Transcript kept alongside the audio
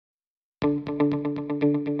Hi,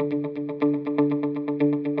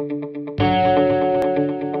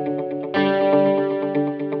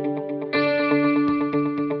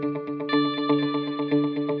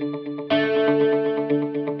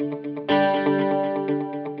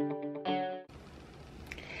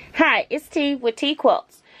 it's T with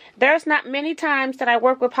TeaQuilts. There's not many times that I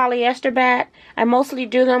work with polyester bat. I mostly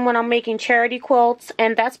do them when I'm making charity quilts,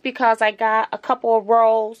 and that's because I got a couple of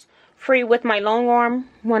rolls free with my Longarm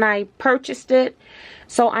when I purchased it.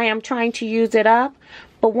 So I am trying to use it up.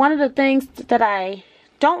 But one of the things that I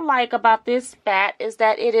don't like about this bat is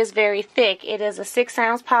that it is very thick. It is a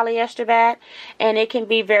 6-ounce polyester bat, and it can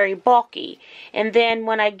be very bulky. And then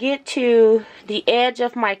when I get to the edge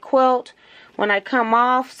of my quilt, when I come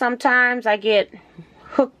off, sometimes I get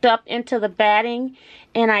hooked up into the batting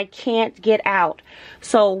and I can't get out.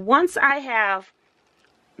 So once I have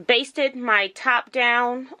basted my top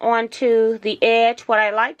down onto the edge, what I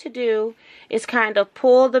like to do is kind of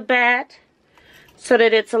pull the bat so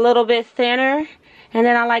that it's a little bit thinner, and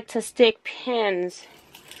then I like to stick pins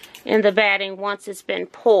in the batting once it's been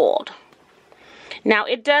pulled. Now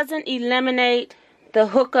it doesn't eliminate the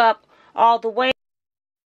hookup all the way,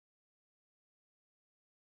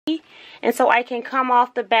 and so I can come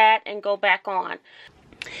off the bat and go back on.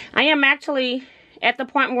 I am actually at the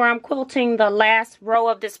point where I'm quilting the last row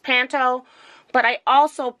of this panto, but I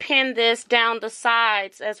also pin this down the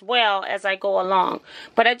sides as well as I go along.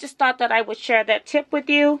 But I just thought that I would share that tip with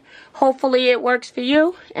you. Hopefully it works for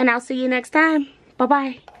you, and I'll see you next time.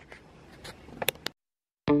 Bye-bye.